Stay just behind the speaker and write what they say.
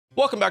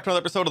Welcome back to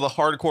another episode of the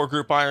Hardcore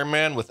Group Iron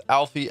Man with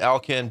Alfie,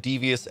 Alkan,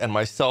 Devious, and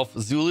myself,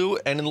 Zulu.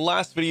 And in the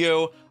last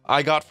video,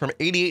 I got from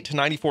 88 to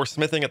 94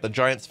 smithing at the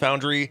Giant's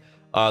Foundry.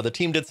 The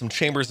team did some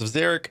Chambers of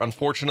Xeric.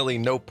 Unfortunately,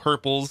 no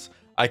purples.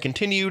 I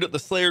continued the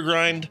Slayer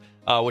grind,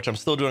 which I'm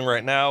still doing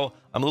right now.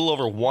 I'm a little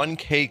over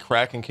 1k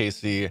Kraken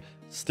KC,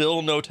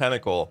 still no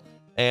tentacle.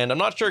 And I'm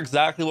not sure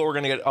exactly what we're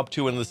going to get up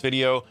to in this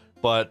video,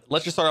 but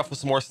let's just start off with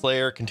some more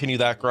Slayer, continue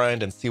that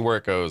grind, and see where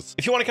it goes.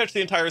 If you want to catch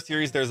the entire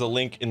series, there's a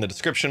link in the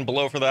description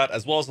below for that,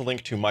 as well as a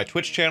link to my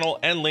Twitch channel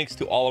and links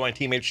to all of my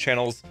teammates'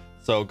 channels.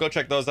 So go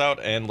check those out,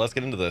 and let's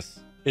get into this.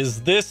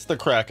 Is this the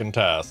Kraken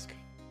task?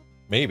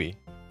 Maybe.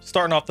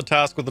 Starting off the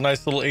task with a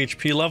nice little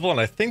HP level,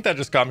 and I think that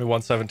just got me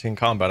 117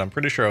 combat. I'm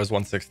pretty sure I was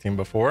 116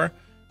 before.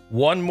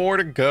 One more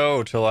to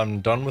go till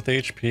I'm done with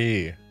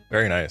HP.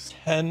 Very nice.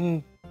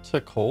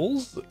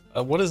 Tentacles?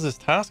 What is this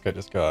task I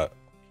just got?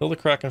 Kill the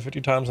Kraken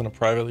 50 times in a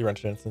privately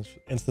rented instance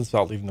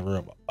without leaving the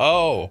room.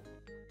 Oh.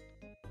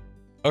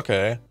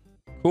 Okay.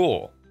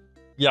 Cool.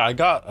 Yeah, I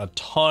got a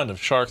ton of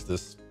sharks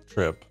this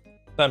trip.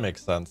 That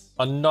makes sense.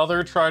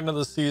 Another Trident of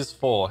the Seas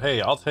full.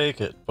 Hey, I'll take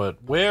it. But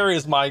where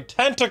is my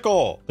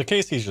tentacle? The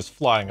KC is just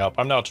flying up.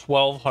 I'm now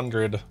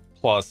 1200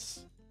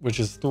 plus, which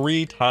is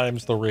 3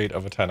 times the rate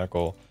of a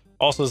tentacle.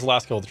 Also, this is the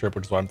last kill of the trip,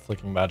 which is why I'm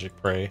flicking Magic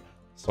Prey,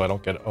 so I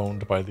don't get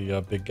owned by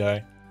the big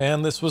guy.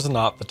 And this was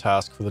not the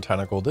task for the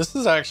tentacle. This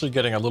is actually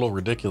getting a little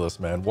ridiculous,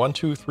 man. 1,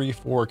 2, 3,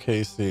 4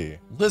 KC.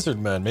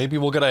 Lizardmen, maybe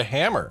we'll get a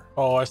hammer.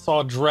 Oh, I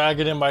saw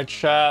Dragon in my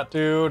chat,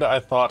 dude. I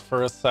thought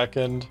for a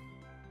second.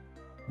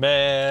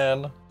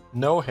 Man,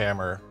 no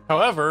hammer.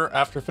 However,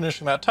 after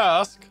finishing that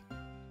task,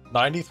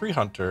 93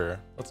 Hunter.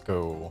 Let's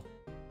go.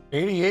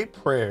 88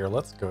 Prayer.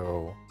 Let's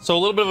go. So a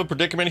little bit of a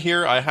predicament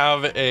here. I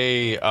have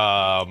a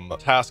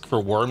task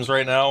for worms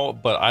right now,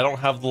 but I don't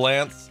have the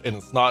lance, and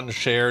it's not in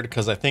shared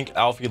because I think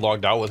Alfie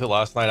logged out with it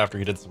last night after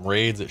he did some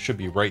raids. It should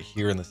be right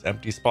here in this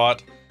empty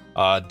spot.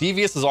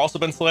 Devious has also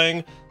been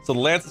slaying, so the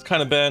lance has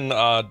kind of been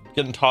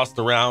getting tossed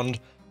around.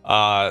 So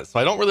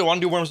I don't really want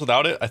to do worms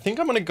without it. I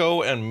think I'm going to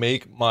go and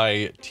make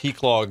my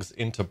teak logs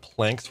into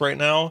planks right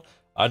now.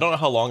 I don't know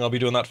how long I'll be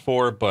doing that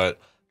for, but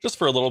just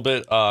for a little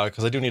bit,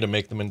 because I do need to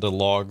make them into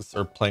logs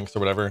or planks or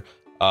whatever,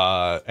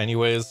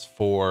 anyways,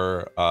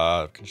 for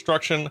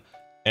construction,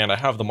 and I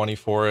have the money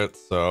for it,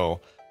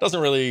 so it doesn't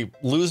really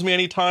lose me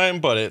any time,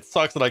 but it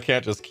sucks that I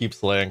can't just keep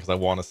slaying because I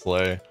want to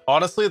slay.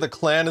 Honestly, the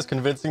clan is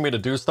convincing me to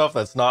do stuff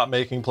that's not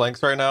making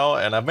planks right now,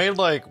 and I've made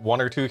like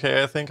 1 or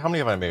 2k, I think. How many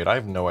have I made? I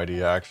have no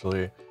idea,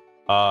 actually.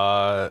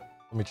 Let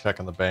me check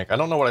in the bank. I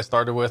don't know what I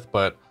started with,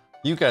 but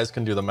you guys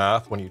can do the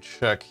math when you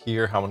check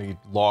here how many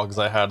logs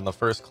I had in the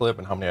first clip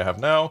and how many I have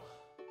now.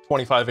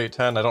 25, 8,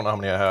 10. I don't know how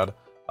many I had.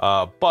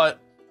 Oh,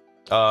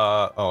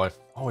 I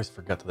always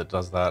forget that it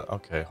does that.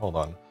 Okay, hold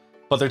on.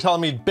 But they're telling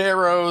me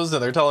barrows,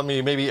 and they're telling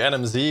me maybe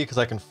NMZ because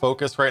I can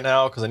focus right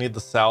now because I need the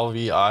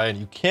Salvi Eye. And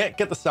you can't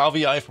get the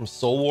Salvi Eye from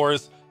Soul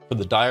Wars for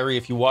the diary.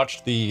 If you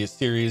watched the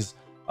series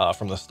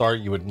from the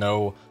start, you would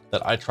know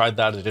that I tried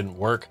that. It didn't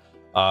work.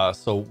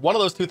 So one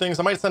of those two things,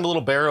 I might send a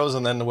little barrows,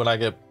 and then when I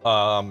get,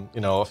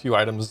 you know, a few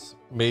items,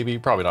 maybe,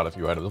 probably not a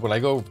few items, when I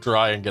go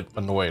dry and get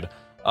annoyed,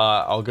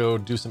 I'll go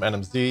do some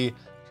NMZ,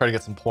 try to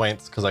get some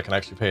points, because I can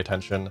actually pay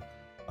attention,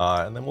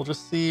 and then we'll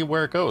just see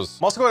where it goes.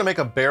 I'm also going to make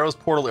a barrows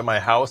portal in my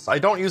house. I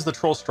don't use the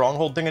Troll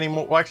Stronghold thing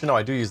anymore. Well, actually, no,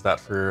 I do use that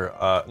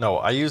for, no,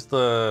 I use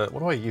the, what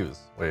do I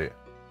use? Wait.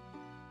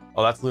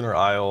 Oh, that's Lunar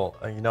Isle.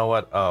 You know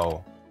what?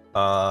 Oh,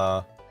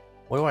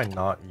 what do I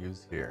not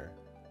use here?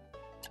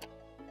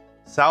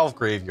 Salve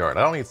Graveyard.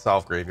 I don't need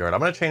Salve Graveyard.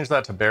 I'm going to change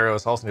that to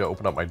barrows. I also need to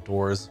open up my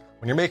doors.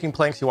 When you're making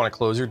planks, you want to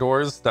close your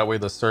doors. That way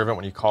the servant,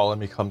 when you call him,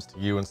 he comes to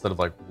you instead of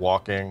like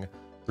walking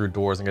through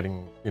doors and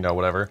getting, you know,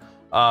 whatever.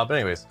 But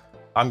anyways,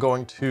 I'm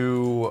going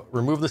to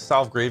remove the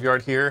Salve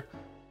Graveyard here,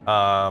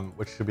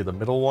 which should be the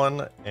middle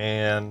one,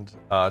 and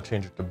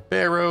change it to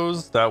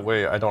barrows. That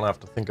way I don't have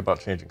to think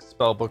about changing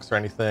spell books or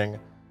anything.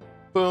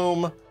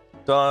 Boom.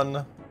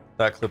 Done.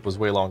 That clip was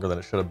way longer than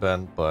it should have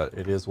been, but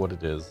it is what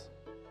it is.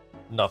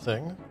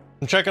 Nothing.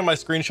 I'm checking my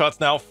screenshots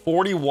now.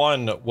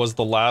 41 was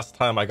the last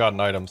time I got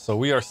an item, so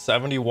we are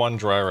 71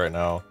 dry right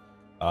now.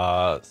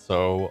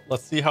 So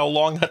let's see how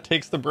long that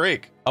takes to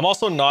break. I'm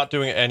also not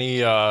doing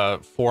any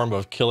form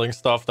of killing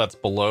stuff that's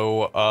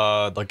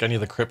below like any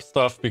of the crypt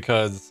stuff,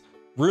 because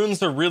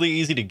runes are really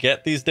easy to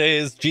get these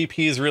days.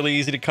 GP is really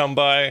easy to come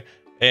by,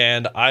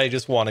 and I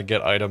just want to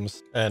get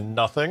items. And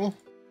nothing,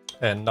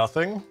 and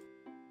nothing,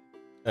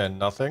 and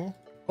nothing.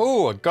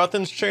 Oh, a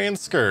Guthan's chain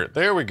skirt.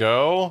 There we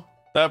go.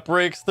 That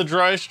breaks the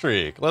dry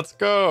streak. Let's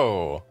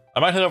go. I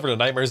might head over to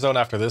Nightmare Zone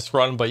after this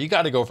run, but you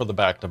got to go for the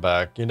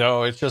back-to-back. You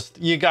know, it's just,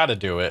 you got to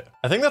do it.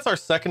 I think that's our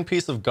second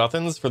piece of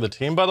Guthans for the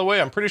team, by the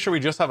way. I'm pretty sure we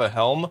just have a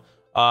helm.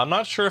 I'm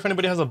not sure if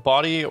anybody has a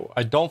body.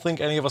 I don't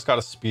think any of us got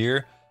a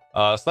spear.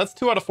 So that's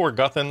 2 out of 4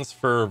 Guthans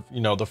for,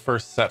 you know, the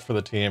first set for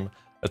the team.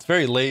 It's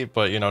very late,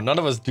 but, you know, none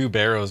of us do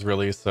barrows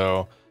really.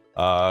 So,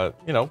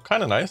 you know,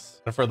 kind of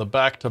nice. And for the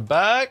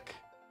back-to-back,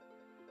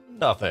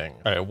 nothing.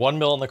 All right, 1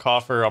 mil in the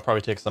coffer. I'll probably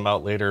take some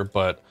out later,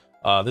 but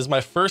this is my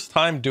first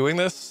time doing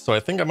this, so I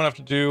think I'm gonna have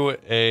to do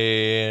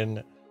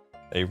an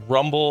a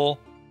rumble,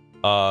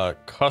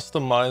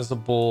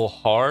 customizable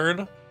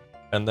hard,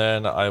 and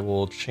then I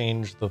will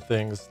change the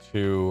things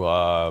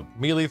to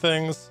melee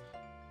things.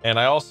 And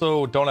I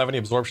also don't have any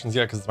absorptions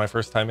yet because it's my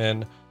first time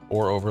in,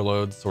 or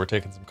overloads, so we're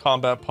taking some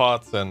combat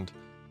pots, and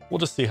we'll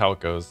just see how it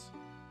goes.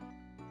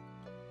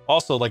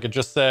 Also, like it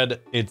just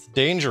said, it's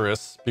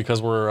dangerous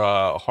because we're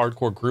a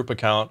hardcore group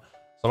account, so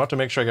I'm gonna have to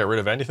make sure I get rid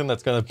of anything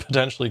that's gonna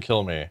potentially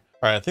kill me.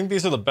 All right, I think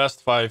these are the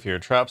best 5 here.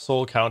 Trap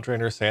Soul, Count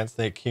Drainer, Sand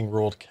Snake, King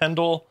Ruled,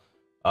 Kendall.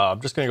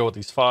 I'm just gonna go with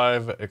these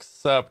 5,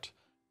 except,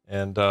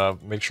 and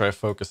make sure I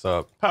focus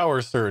up.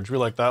 Power Surge, we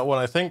like that one,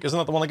 I think. Isn't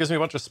that the one that gives me a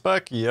bunch of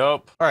spec?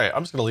 Yup. All right,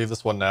 I'm just gonna leave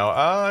this one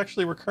now.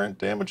 Actually, recurrent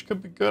damage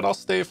could be good. I'll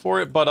stay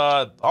for it, but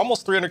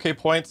almost 300k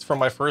points from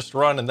my first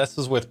run, and this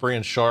is with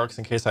bringing Sharks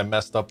in case I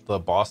messed up the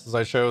bosses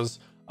I chose.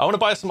 I want to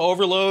buy some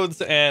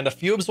overloads and a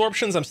few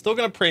absorptions. I'm still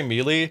gonna pray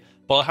melee,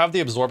 but I'll have the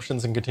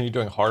absorptions and continue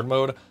doing hard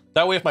mode.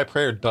 That way, if my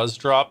prayer does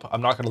drop,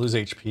 I'm not gonna lose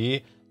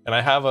HP. And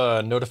I have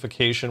a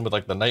notification with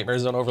like the Nightmare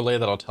Zone overlay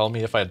that'll tell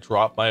me if I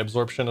drop my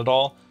absorption at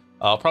all.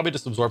 I'll probably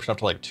just absorption up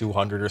to like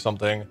 200 or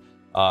something,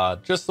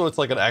 just so it's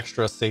like an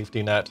extra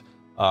safety net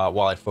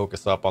while I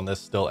focus up on this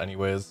still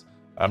anyways.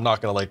 I'm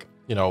not gonna like,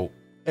 you know,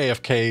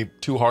 AFK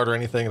too hard or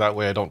anything, that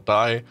way I don't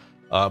die.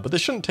 But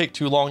this shouldn't take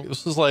too long.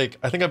 This is like,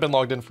 I think I've been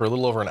logged in for a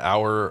little over an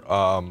hour,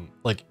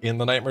 like in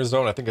the Nightmare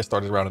Zone. I think I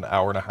started around an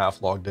hour and a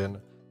half logged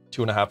in,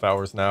 2.5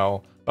 hours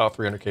now, about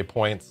 300k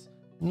points.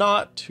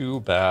 Not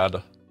too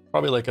bad.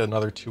 Probably like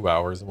another 2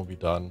 hours and we'll be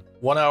done.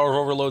 1 hour of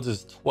overloads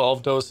is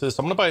 12 doses.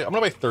 So I'm gonna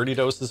buy 30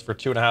 doses for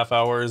 2.5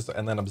 hours,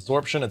 and then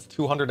absorption, it's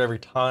 200 every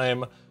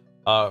time.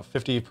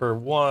 50 per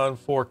one,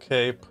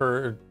 4k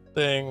per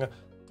thing.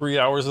 3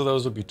 hours of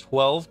those would be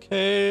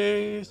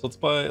 12k. So let's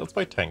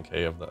buy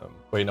 10k of them.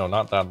 Wait, no,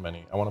 not that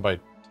many. I want to buy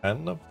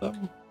 10 of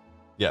them.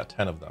 Yeah,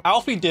 10 of them.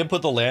 Alfie did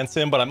put the lance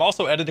in, but I'm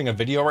also editing a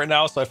video right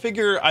now, so I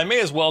figure I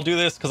may as well do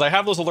this because I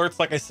have those alerts.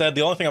 Like I said,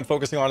 the only thing I'm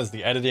focusing on is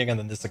the editing and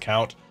then this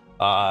account.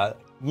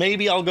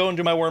 Maybe I'll go and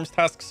do my worms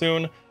task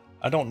soon.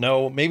 I don't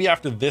know. Maybe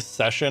after this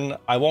session,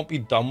 I won't be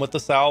done with the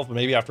salve, but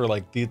maybe after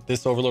like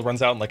this overload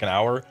runs out in like an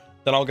hour,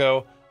 then I'll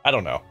go. I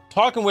don't know.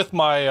 Talking with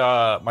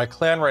my my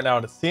clan right now,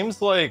 and it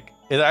seems like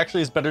it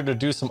actually is better to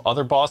do some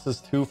other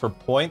bosses too for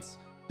points.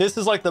 This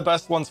is like the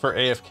best ones for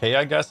AFK,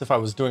 I guess, if I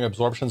was doing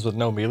absorptions with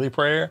no melee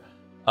prayer.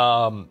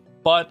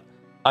 But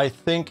I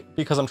think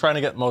because I'm trying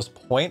to get most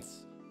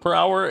points per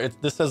hour,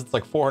 this says it's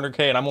like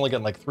 400k, and I'm only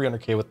getting like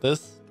 300k with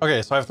this.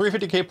 Okay, so I have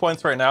 350k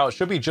points right now. It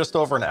should be just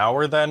over an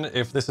hour then,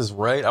 if this is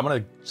right. I'm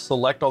gonna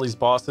select all these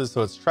bosses.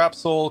 So it's Trap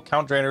Soul,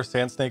 Count Drainer,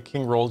 Sand Snake,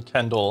 King Rolled,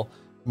 Kendall,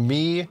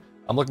 me.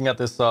 I'm looking at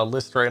this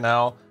list right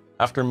now.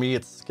 After me,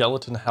 it's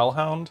Skeleton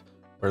Hellhound.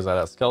 Where's that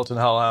at? Skeleton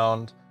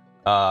Hellhound,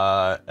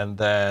 and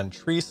then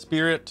Tree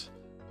Spirit,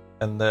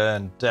 and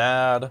then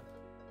Dad,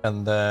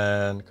 and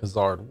then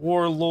Khazard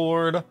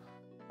Warlord,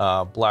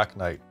 Black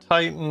Knight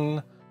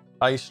Titan,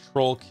 Ice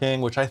Troll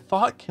King, which I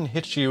thought can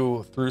hit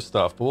you through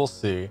stuff, but we'll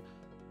see.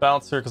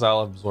 Bouncer, because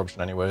I'll have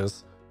absorption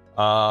anyways.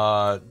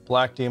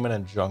 Black Demon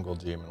and Jungle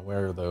Demon.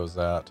 Where are those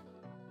at?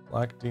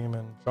 Black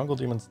Demon. Jungle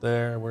Demon's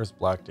there. Where's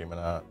Black Demon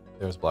at?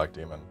 There's Black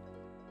Demon.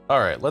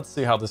 All right, let's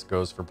see how this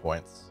goes for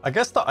points. I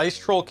guess the Ice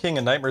Troll King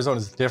and Nightmare Zone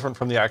is different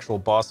from the actual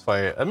boss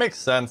fight. It makes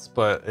sense,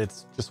 but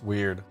it's just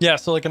weird. Yeah,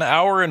 so like an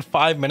hour and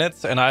 5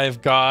 minutes, and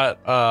I've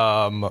got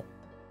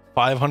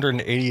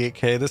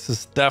 588k. This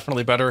is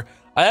definitely better.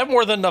 I have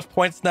more than enough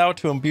points now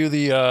to imbue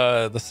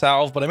the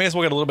salve, but I may as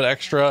well get a little bit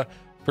extra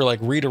for like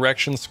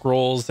redirection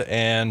scrolls,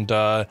 and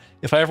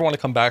if I ever want to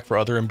come back for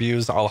other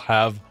imbues, I'll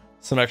have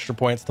some extra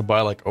points to buy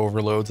like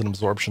overloads and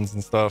absorptions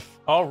and stuff.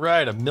 All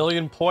right,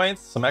 1,000,000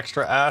 points, some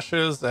extra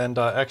ashes, and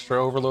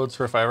extra overloads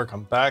for if I ever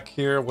come back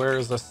here. Where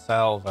is the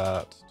salve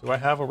at? Do I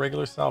have a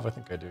regular salve? I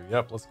think I do.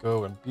 Yep, let's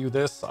go and imbue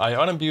this. I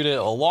unimbued it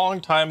a long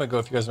time ago,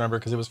 if you guys remember,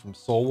 because it was from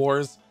Soul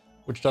Wars,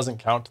 which doesn't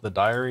count to the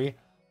diary.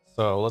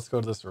 So let's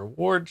go to this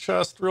reward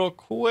chest real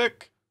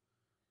quick.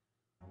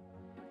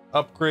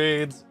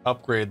 Upgrades,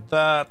 upgrade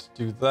that,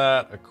 do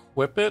that,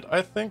 equip it,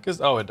 I think is,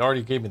 oh, it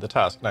already gave me the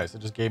task. Nice,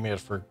 it just gave me it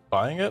for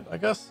buying it, I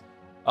guess.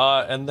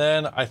 And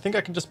then I think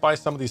I can just buy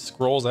some of these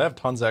scrolls. I have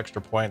tons of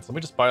extra points. Let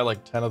me just buy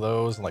like 10 of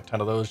those and like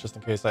 10 of those just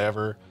in case I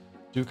ever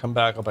do come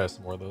back. I'll buy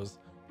some more of those.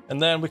 And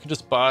then we can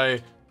just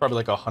buy probably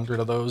like 100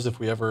 of those if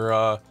we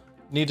ever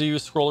need to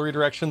use scroll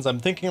redirections. I'm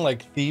thinking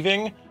like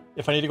thieving,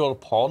 if I need to go to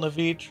Paul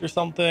Navich or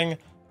something.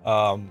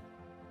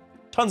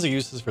 Tons of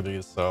uses for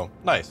these, so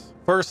nice.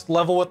 First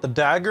level with the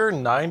dagger,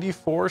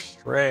 94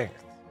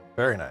 strength.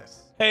 Very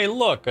nice. Hey,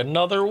 look,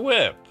 another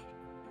whip.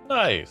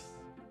 Nice.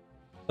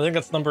 I think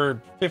that's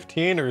number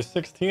 15 or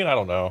 16, I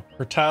don't know.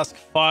 For task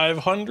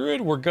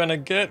 500, we're gonna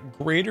get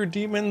greater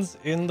demons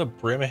in the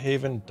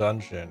Brimhaven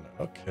dungeon.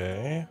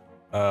 Okay.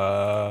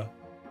 I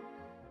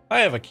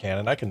have a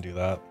cannon, I can do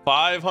that.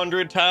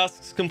 500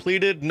 tasks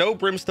completed. No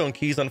brimstone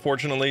keys,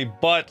 unfortunately,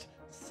 but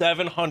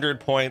 700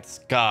 points.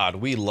 God,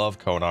 we love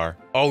Konar.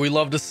 Oh, we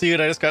love to see it.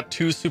 I just got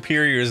 2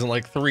 superiors and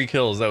like 3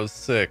 kills. That was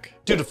sick.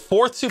 Dude,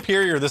 4th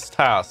superior this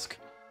task.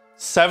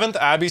 7th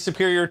Abbey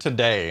superior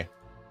today.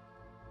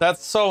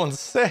 That's so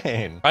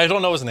insane. I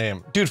don't know his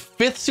name. Dude,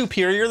 5th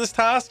superior this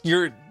task?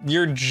 You're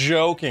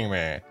joking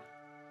me.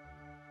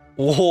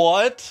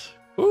 What?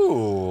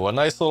 Ooh, a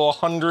nice little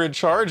 100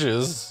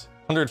 charges.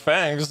 100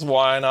 fangs,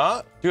 why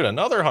not? Dude,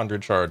 another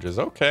 100 charges,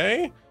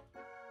 okay.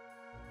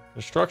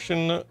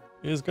 Destruction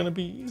is gonna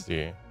be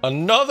easy.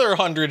 Another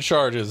 100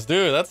 charges,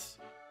 dude, that's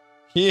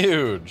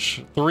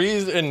huge.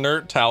 3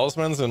 inert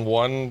talismans in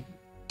 1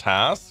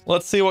 task.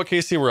 Let's see what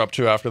KC we're up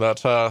to after that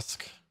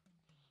task.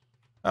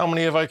 How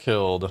many have I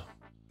killed?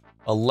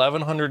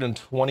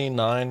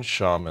 1,129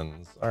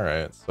 shamans. All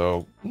right,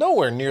 so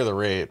nowhere near the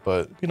rate,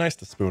 but it'd be nice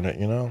to spoon it,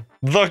 you know?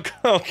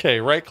 Okay,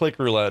 right click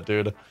roulette,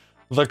 dude.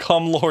 The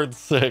Cum Lord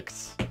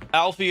 6.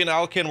 Alfie and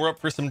Alkan were up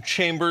for some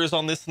chambers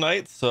on this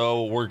night,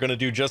 so we're gonna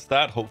do just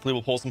that. Hopefully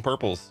we'll pull some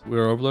purples.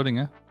 We're overloading,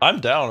 yeah? I'm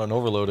down and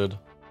overloaded.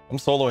 I'm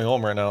soloing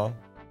home right now.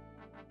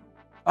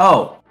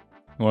 Oh.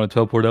 You want to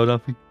teleport out,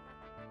 Alfie?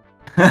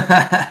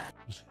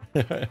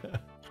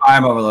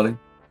 I'm overloading.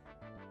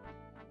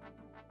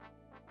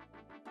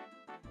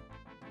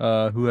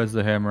 Who has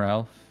the hammer,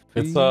 Alf?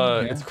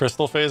 It's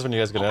crystal phase when you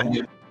guys get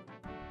in.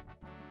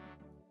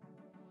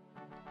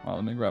 Well,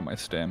 let me grab my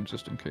stam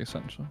just in case,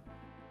 actually.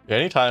 Yeah,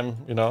 anytime,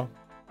 you know,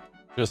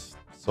 just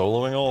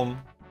soloing home.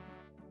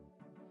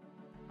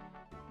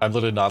 I'm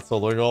literally not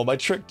soloing home. I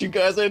tricked you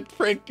guys. I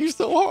pranked you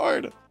so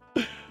hard.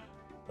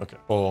 Okay.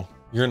 Oh,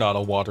 you're not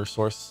a water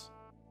source.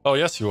 Oh,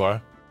 yes, you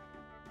are.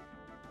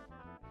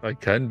 I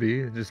can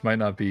be. It just might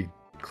not be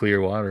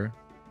clear water.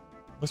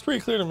 Looks pretty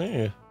clear to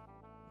me.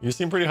 You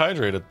seem pretty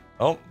hydrated.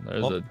 Oh,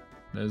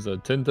 there's a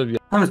tint of.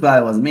 I'm just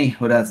glad it wasn't me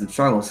who had some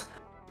struggles.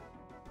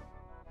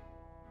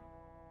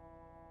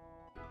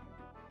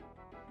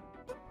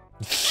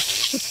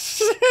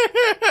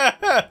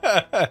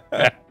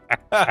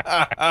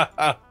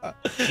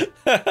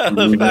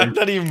 The fact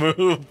that he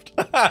moved.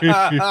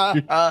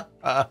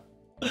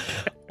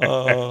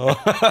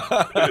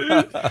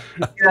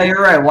 Yeah,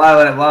 you're right. Why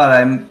would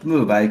I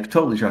move? I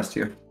totally trust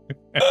you.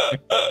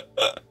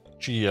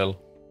 GL.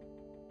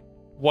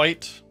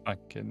 White.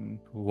 Fucking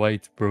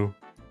white, bro.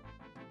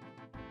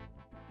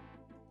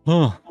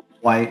 Huh.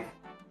 White.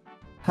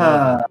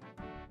 Huh.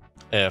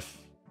 F.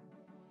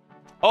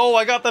 Oh,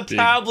 I got the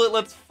tablet.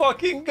 Let's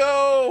fucking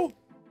go.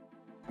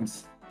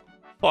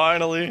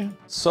 Finally.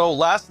 So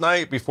last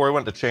night before I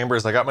went to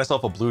chambers, I got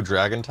myself a blue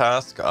dragon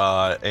task.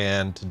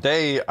 And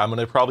today I'm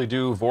going to probably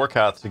do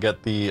Vorkath to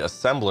get the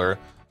assembler.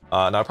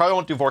 Now I probably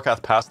won't do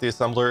Vorkath past the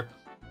assembler.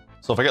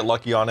 So if I get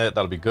lucky on it,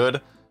 that'll be good.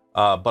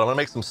 But I'm going to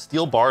make some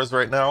steel bars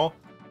right now.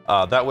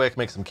 That way I can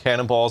make some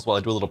cannonballs while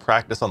I do a little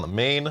practice on the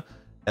main.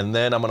 And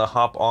then I'm going to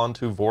hop on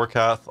to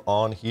Vorkath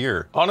on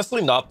here.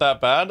 Honestly, not that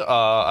bad.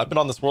 I've been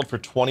on this world for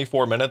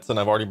 24 minutes and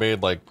I've already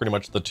made like pretty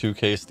much the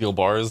 2K steel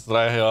bars that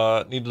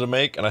I needed to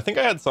make. And I think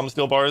I had some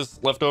steel bars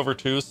left over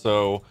too.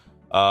 So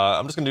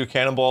I'm just going to do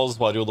cannonballs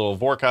while I do a little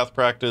Vorkath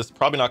practice.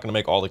 Probably not going to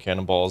make all the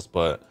cannonballs,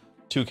 but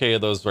 2K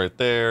of those right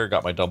there.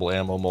 Got my double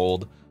ammo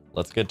mold.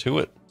 Let's get to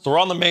it. So we're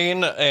on the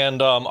main,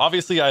 and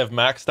obviously I have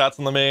max stats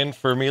on the main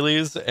for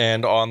melees,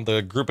 and on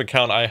the group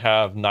account I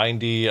have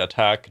 90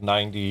 attack,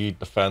 90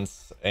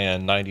 defense,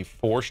 and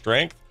 94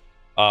 strength.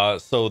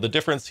 So the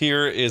difference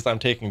here is I'm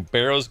taking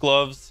Barrow's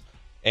gloves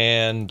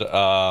and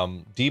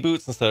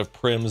D-boots instead of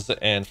Prims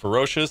and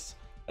Ferocious.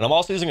 And I'm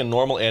also using a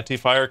normal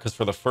anti-fire because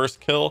for the first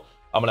kill,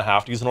 I'm going to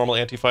have to use a normal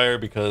anti-fire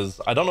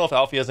because I don't know if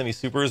Alfie has any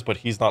supers, but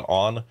he's not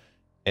on.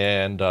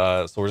 And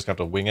so we're just going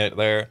to have to wing it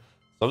there.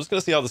 So I'm just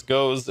going to see how this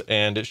goes,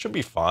 and it should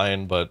be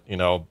fine, but, you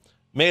know,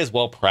 may as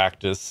well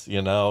practice,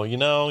 you know,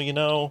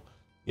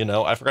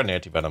 I forgot an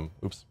anti-venom.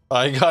 Oops.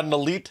 I got an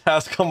elite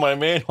task on my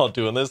main while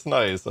doing this.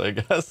 Nice, I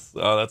guess.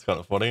 That's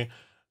kind of funny.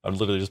 I'm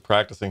literally just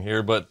practicing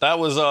here, but that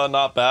was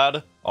not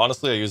bad.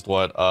 Honestly, I used,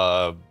 what,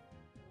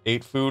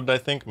 8 food, I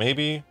think,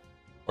 maybe?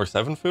 Or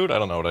 7 food? I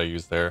don't know what I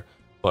used there,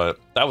 but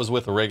that was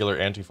with a regular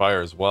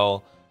anti-fire as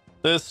well.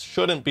 This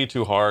shouldn't be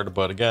too hard,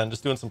 but again,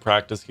 just doing some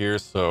practice here,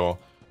 so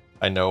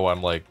I know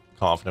I'm, like,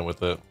 confident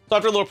with it. So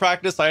after a little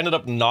practice, I ended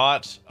up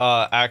not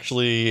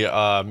actually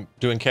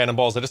doing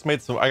cannonballs. I just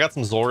made I got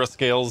some Zora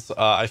scales.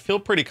 I feel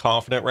pretty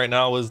confident right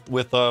now with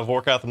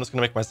Vorkath. I'm just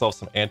gonna make myself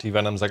some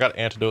anti-venoms. I got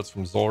antidotes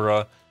from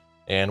Zora,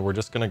 and we're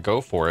just gonna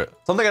go for it.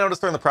 Something I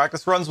noticed during the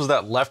practice runs was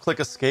that left click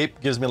escape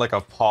gives me like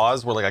a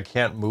pause where like I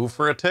can't move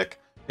for a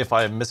tick if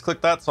I misclick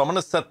that. So I'm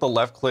gonna set the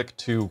left click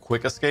to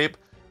quick escape.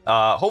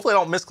 Hopefully I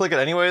don't misclick it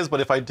anyways, but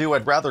if I do,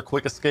 I'd rather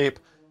quick escape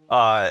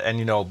and,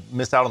 you know,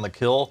 miss out on the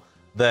kill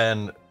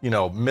than, you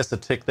know, miss a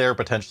tick there,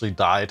 potentially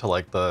die to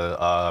like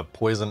the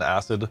poison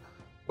acid,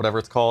 whatever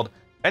it's called.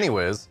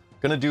 Anyways,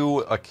 gonna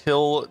do a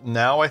kill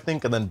now, I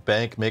think, and then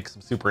bank, make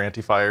some super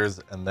anti-fires,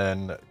 and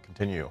then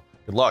continue.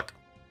 Good luck.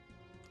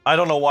 I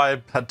don't know why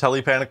I had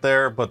tele-panic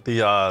there, but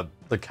the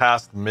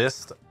cast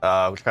missed,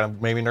 which kind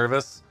of made me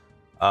nervous.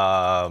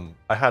 I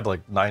had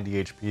like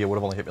 90 HP, it would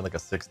have only hit me like a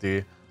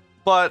 60,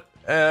 but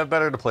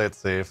better to play it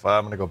safe.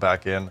 I'm gonna go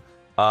back in.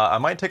 I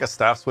might take a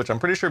staff switch. I'm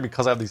pretty sure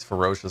because I have these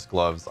ferocious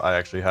gloves, I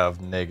actually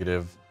have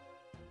negative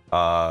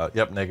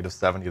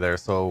 70 there.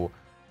 So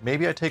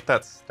maybe I take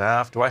that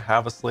staff. Do I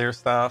have a Slayer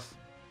staff?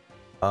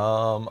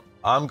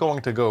 I'm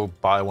going to go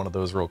buy one of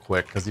those real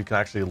quick because you can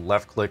actually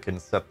left click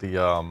and set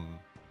the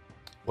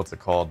what's it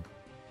called?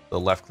 The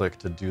left click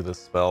to do this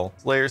spell.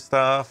 Slayer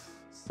Staff,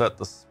 set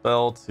the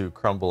spell to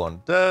Crumble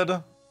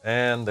Undead,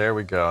 and there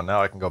we go.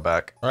 Now I can go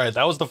back. All right,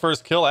 that was the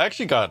first kill. I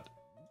actually got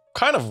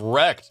kind of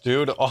wrecked,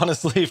 dude,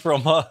 honestly,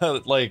 from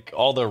like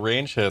all the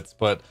range hits.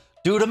 But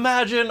dude,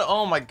 imagine,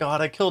 oh my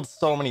god, I killed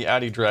so many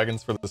Addy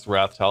Dragons for this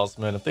Wrath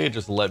Talisman. If they had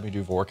just let me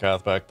do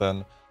Vorkath back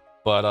then.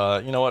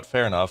 But you know what,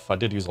 fair enough. I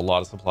did use a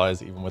lot of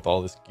supplies even with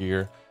all this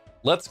gear.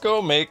 Let's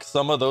go make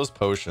some of those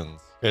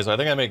potions. Okay, so I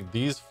think I make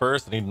these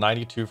first. I need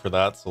 92 for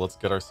that, so let's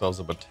get ourselves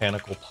a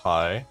botanical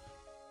pie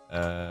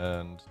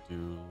and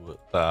do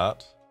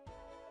that.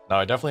 Now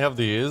I definitely have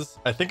these.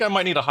 I think I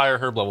might need a higher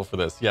herb level for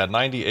this. Yeah,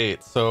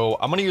 98. So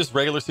I'm gonna use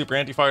regular super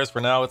anti-fires for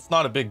now. It's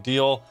not a big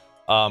deal.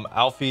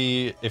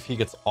 Alfie, if he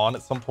gets on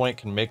at some point,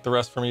 can make the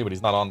rest for me, but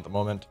he's not on at the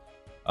moment.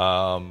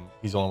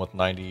 He's only with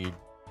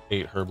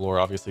 98 herb lore,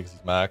 obviously, because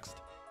he's maxed.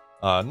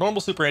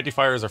 Normal super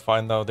anti-fires are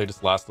fine though, they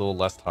just last a little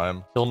less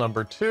time. Kill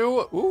number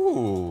 2,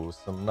 ooh,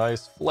 some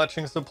nice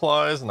fletching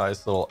supplies,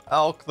 nice little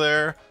alk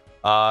there.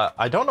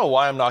 I don't know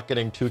why I'm not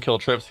getting 2 kill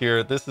trips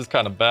here. This is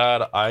kind of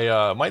bad.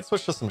 I might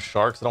switch to some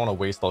sharks. I don't want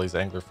to waste all these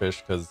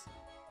anglerfish because,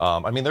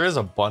 I mean, there is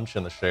a bunch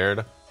in the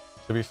shared,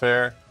 to be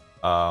fair.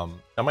 I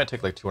might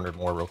take like 200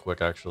 more real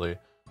quick, actually.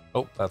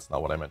 Oh, that's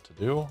not what I meant to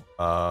do.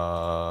 200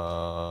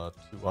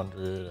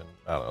 and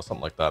I don't know,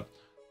 something like that.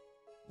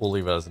 We'll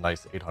leave it as a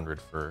nice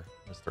 800 for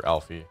Mr.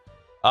 Alfie.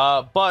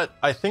 But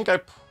I think I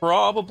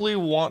probably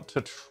want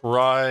to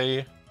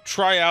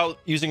try out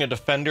using a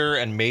defender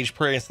and mage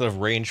prey instead of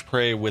range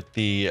prey with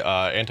the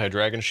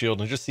anti-dragon shield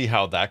and just see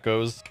how that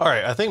goes. All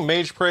right, I think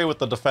mage prey with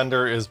the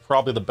defender is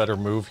probably the better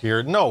move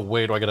here. No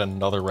way do I get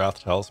another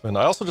Wrath Talisman.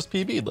 I also just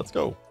PB'd, let's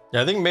go.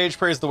 Yeah, I think mage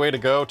prey is the way to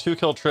go. 2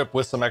 kill trip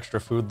with some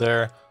extra food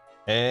there.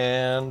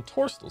 And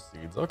Torstal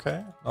Seeds,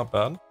 okay, not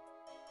bad.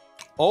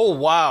 Oh,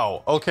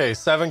 wow. Okay,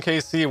 7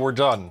 KC, we're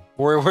done.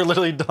 We're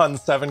literally done,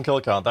 7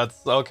 kill count.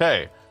 That's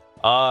okay.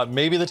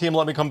 Maybe the team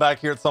let me come back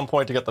here at some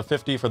point to get the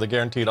 50 for the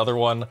guaranteed other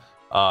one.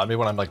 Maybe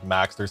when I'm like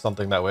maxed or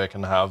something, that way I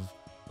can have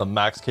the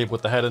max cape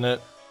with the head in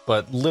it.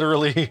 But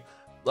literally,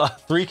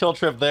 3 kill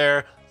trip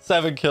there,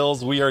 7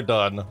 kills, we are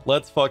done.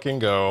 Let's fucking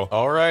go.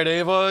 All right,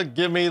 Ava,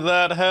 give me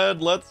that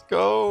head. Let's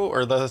go.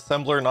 Or the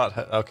assembler, not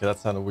head. Okay, that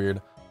sounded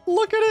weird.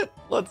 Look at it.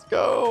 Let's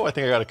go. I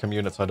think I got to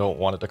commune it, so I don't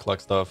want it to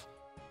collect stuff.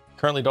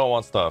 Currently don't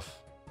want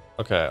stuff.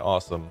 Okay,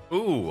 awesome.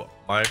 Ooh,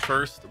 my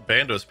first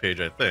Bandos page,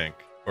 I think.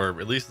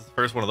 Or at least it's the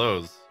first one of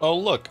those. Oh,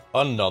 look,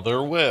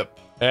 another whip.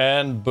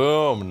 And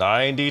boom,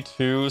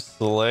 92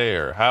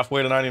 Slayer.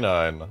 Halfway to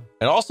 99.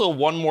 And also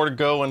one more to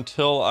go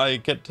until I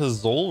get to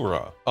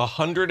Zulrah.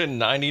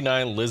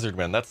 199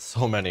 Lizardmen. That's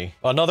so many.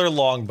 Another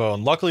long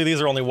bone. Luckily, these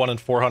are only 1 in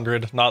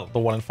 400, not the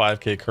 1 in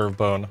 5k curve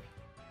bone.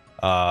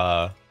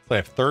 I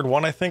have third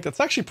one, I think.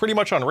 That's actually pretty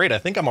much on rate. I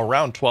think I'm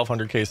around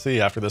 1200 KC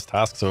after this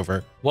task's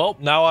over. Well,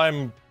 now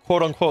I'm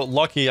quote unquote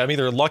lucky. I'm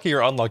either lucky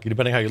or unlucky,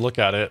 depending how you look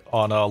at it.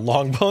 On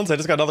long bones, I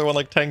just got another one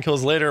like 10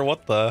 kills later.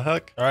 What the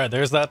heck? All right,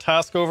 there's that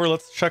task over.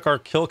 Let's check our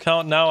kill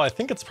count now. I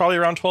think it's probably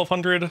around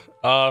 1200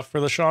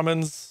 for the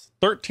shamans.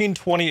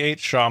 1328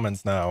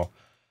 shamans now.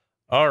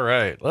 All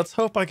right, let's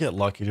hope I get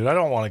lucky, dude. I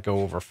don't want to go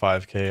over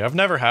 5k. I've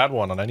never had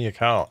one on any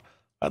account.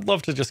 I'd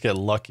love to just get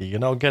lucky, you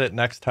know, get it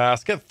next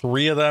task, get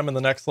 3 of them in the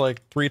next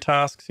like 3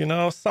 tasks, you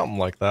know, something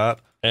like that.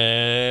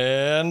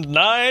 And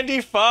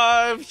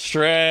 95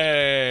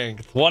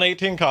 strength,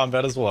 118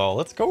 combat as well.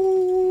 Let's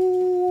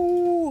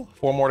go.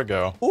 4 more to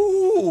go.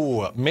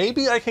 Ooh,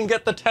 maybe I can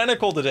get the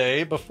tentacle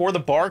today before the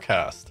bar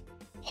cast.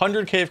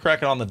 100 cave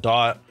kraken on the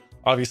dot,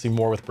 obviously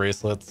more with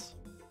bracelets.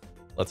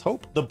 Let's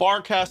hope. The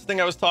bar cast thing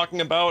I was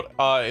talking about,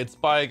 it's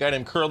by a guy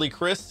named Curly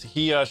Chris.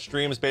 He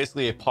streams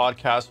basically a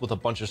podcast with a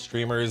bunch of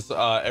streamers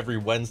every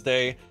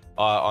Wednesday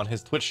on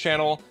his Twitch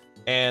channel.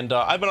 And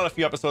I've been on a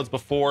few episodes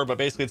before, but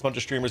basically it's a bunch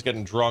of streamers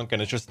getting drunk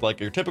and it's just like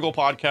your typical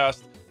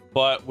podcast,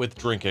 but with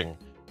drinking.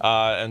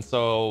 And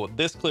so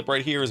this clip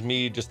right here is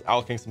me just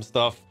alking some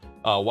stuff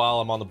while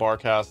I'm on the bar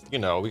cast. You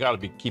know, we got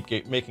to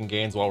keep making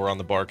gains while we're on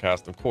the bar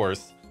cast, of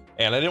course.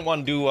 And I didn't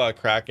want to do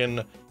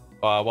Kraken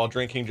while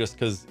drinking, just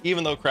because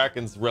even though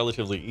Kraken's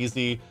relatively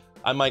easy,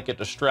 I might get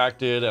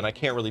distracted and I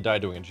can't really die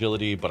doing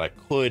agility, but I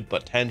could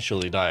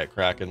potentially die at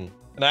Kraken.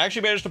 And I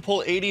actually managed to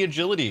pull 80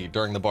 agility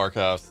during the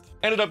barcast.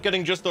 Ended up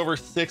getting just over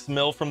 6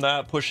 mil from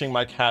that, pushing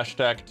my cash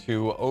stack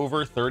to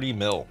over 30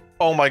 mil.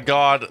 Oh my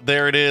god,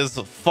 there it is.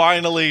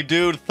 Finally,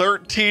 dude,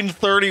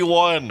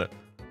 1331.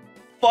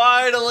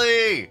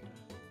 Finally!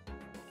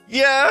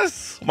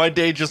 Yes! My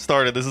day just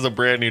started. This is a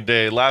brand new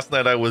day. Last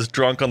night I was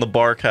drunk on the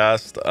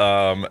barcast,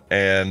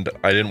 and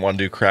I didn't want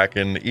to do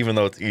Kraken. Even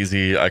though it's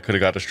easy, I could have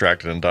got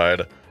distracted and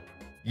died.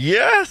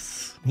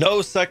 Yes!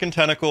 No second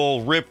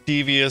tentacle. Rip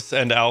Devious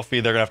and Alfie.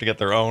 They're gonna have to get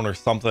their own or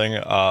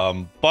something.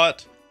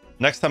 But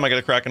next time I get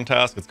a Kraken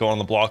task, it's going on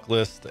the block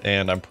list,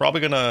 and I'm probably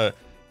gonna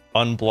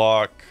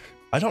unblock,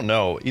 I don't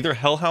know, either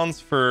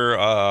Hellhounds for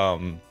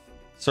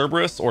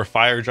Cerberus or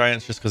Fire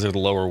Giants, just because they're the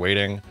lower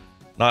weighting.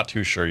 Not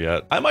too sure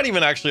yet. I might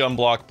even actually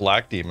unblock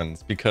black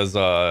demons because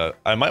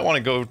I might want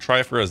to go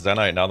try for a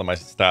Zenite now that my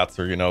stats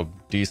are, you know,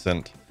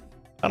 decent.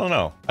 I don't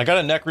know. I got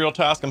a neck reel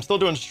task. I'm still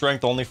doing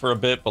strength only for a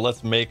bit, but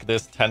let's make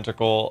this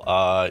tentacle.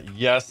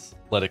 Yes,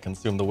 let it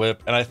consume the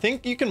whip. And I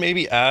think you can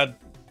maybe add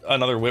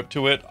another whip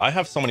to it. I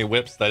have so many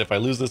whips that if I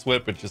lose this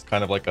whip, it's just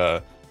kind of like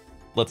a,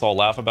 let's all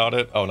laugh about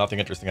it. Oh, nothing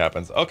interesting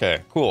happens.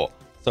 Okay, cool.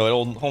 So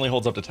it only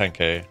holds up to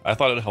 10k. I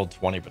thought it held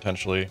 20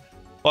 potentially,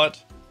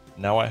 but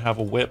now I have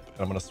a whip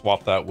and I'm gonna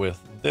swap that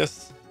with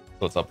this.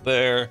 So it's up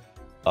there.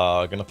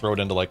 Gonna throw it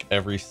into like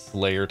every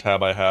Slayer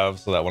tab I have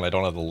so that when I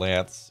don't have the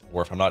lance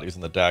or if I'm not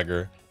using the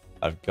dagger,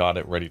 I've got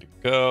it ready to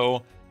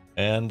go.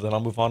 And then I'll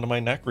move on to my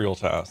neck reel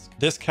task.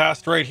 This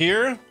cast right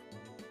here,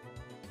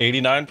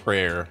 89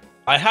 prayer.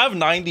 I have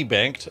 90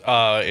 banked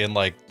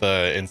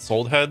in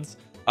sold heads.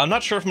 I'm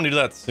not sure if I'm gonna do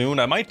that soon.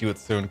 I might do it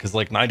soon because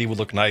like 90 would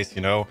look nice,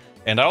 you know?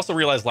 And I also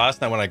realized last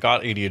night when I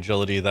got 80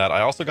 agility that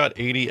I also got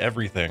 80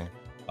 everything.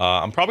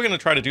 I'm probably gonna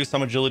try to do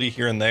some agility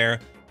here and there.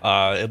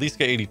 At least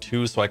get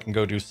 82 so I can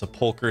go do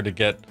Sepulcher to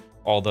get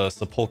all the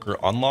Sepulcher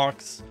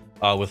unlocks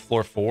with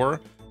floor 4.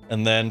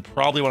 And then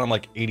probably when I'm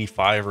like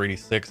 85 or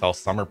 86, I'll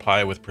Summer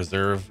Pie with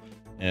Preserve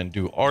and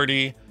do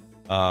Artie.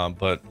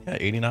 But yeah,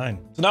 89.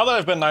 So now that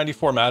I've been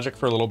 94 magic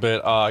for a little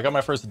bit, I got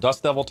my first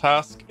Dust Devil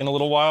task in a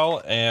little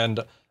while. And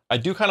I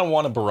do kind of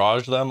want to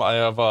barrage them. I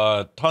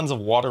have tons of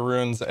water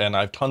runes and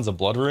I have tons of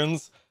blood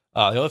runes.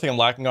 The only thing I'm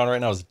lacking on right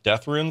now is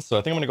death runes. So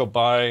I think I'm going to go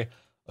buy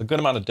a good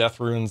amount of death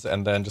runes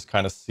and then just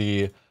kind of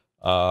see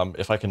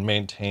if I can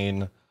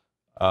maintain,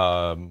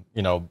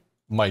 you know,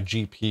 my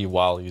GP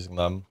while using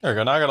them. There we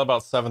go. Now I got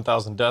about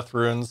 7,000 death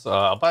runes.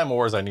 I'll buy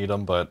more as I need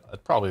them, but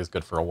it probably is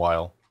good for a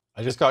while.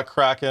 I just got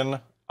Kraken.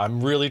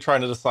 I'm really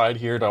trying to decide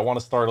here. Do I want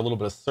to start a little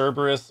bit of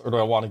Cerberus or do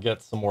I want to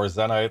get some more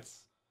Zenites?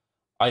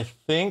 I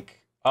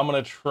think I'm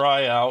going to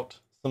try out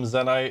some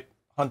Zenite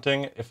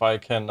hunting if I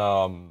can...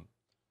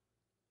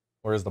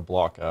 where's the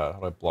block at? How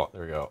do I block?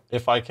 There we go.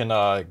 If I can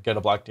get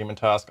a black demon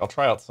task, I'll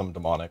try out some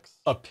demonics.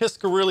 A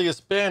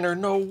Piscarilius banner,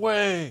 no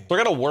way. So I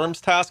got a worms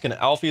task and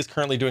Alfie is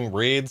currently doing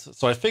raids.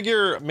 So I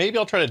figure maybe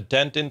I'll try to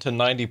dent into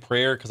 90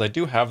 prayer because I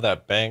do have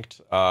that banked.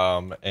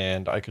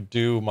 And I could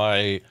do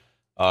my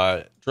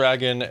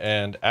dragon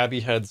and Abbey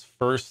heads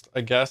first,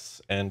 I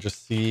guess, and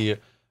just see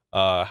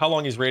how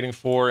long he's raiding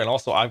for. And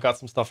also I've got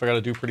some stuff I got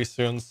to do pretty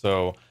soon.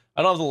 So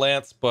I don't have the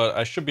lance, but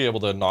I should be able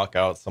to knock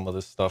out some of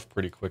this stuff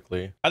pretty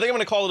quickly. I think I'm going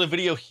to call it a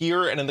video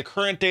here. And in the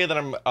current day that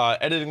I'm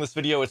editing this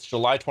video, it's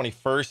July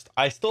 21st.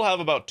 I still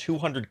have about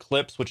 200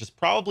 clips, which is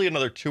probably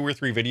another 2 or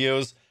 3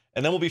 videos.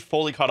 And then we'll be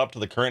fully caught up to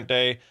the current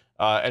day.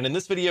 And in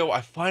this video,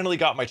 I finally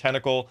got my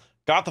tentacle,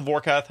 got the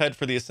Vorkath head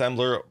for the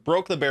assembler,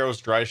 broke the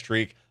Barrow's dry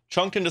streak,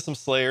 chunked into some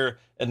Slayer,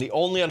 and the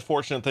only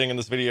unfortunate thing in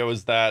this video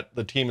is that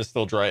the team is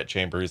still dry at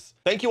Chambers.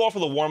 Thank you all for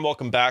the warm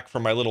welcome back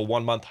from my little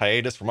 1-month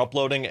hiatus from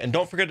uploading, and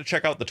don't forget to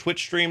check out the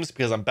Twitch streams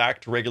because I'm back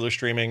to regular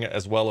streaming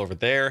as well over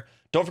there.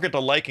 Don't forget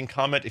to like and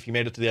comment if you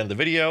made it to the end of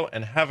the video,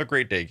 and have a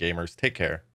great day, gamers. Take care.